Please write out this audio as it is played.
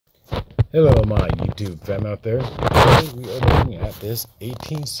Hello, my YouTube fam out there. Today we are looking at this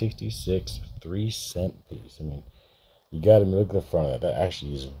 1866 3-cent piece. I mean, you got to look at the front of that. That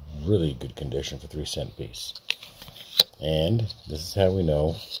actually is really good condition for 3-cent piece. And this is how we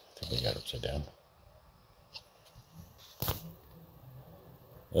know. I think I got it upside down.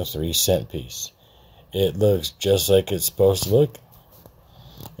 A 3-cent piece. It looks just like it's supposed to look.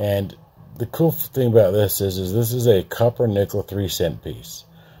 And the cool thing about this is this is a copper nickel 3-cent piece,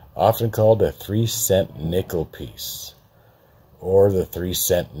 often called a 3-cent nickel piece or the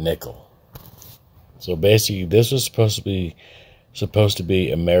 3-cent nickel. So basically, this was supposed to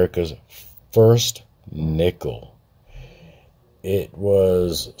be America's first nickel. It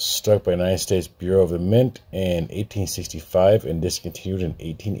was struck by the United States Bureau of the Mint in 1865 and discontinued in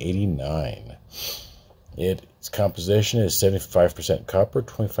 1889. Its composition is 75% copper,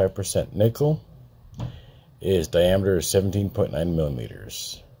 25% nickel. Its diameter is 17.9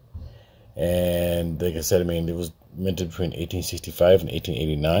 millimeters. And like I said, I mean, it was minted between 1865 and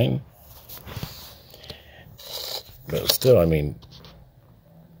 1889. But still, I mean,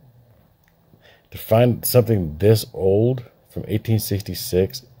 to find something this old from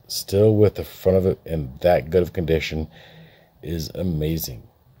 1866, still with the front of it in that good of condition, is amazing.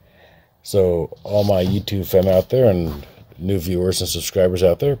 So, all my YouTube fam out there and new viewers and subscribers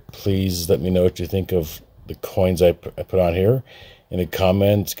out there, please let me know what you think of the coins I put on here. In the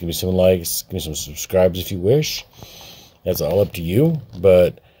comments, give me some likes, give me some subscribes if you wish. That's all up to you,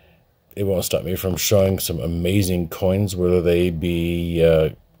 but it won't stop me from showing some amazing coins, whether they be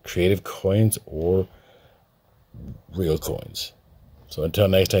creative coins or real coins. So until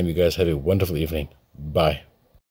next time, you guys have a wonderful evening. Bye.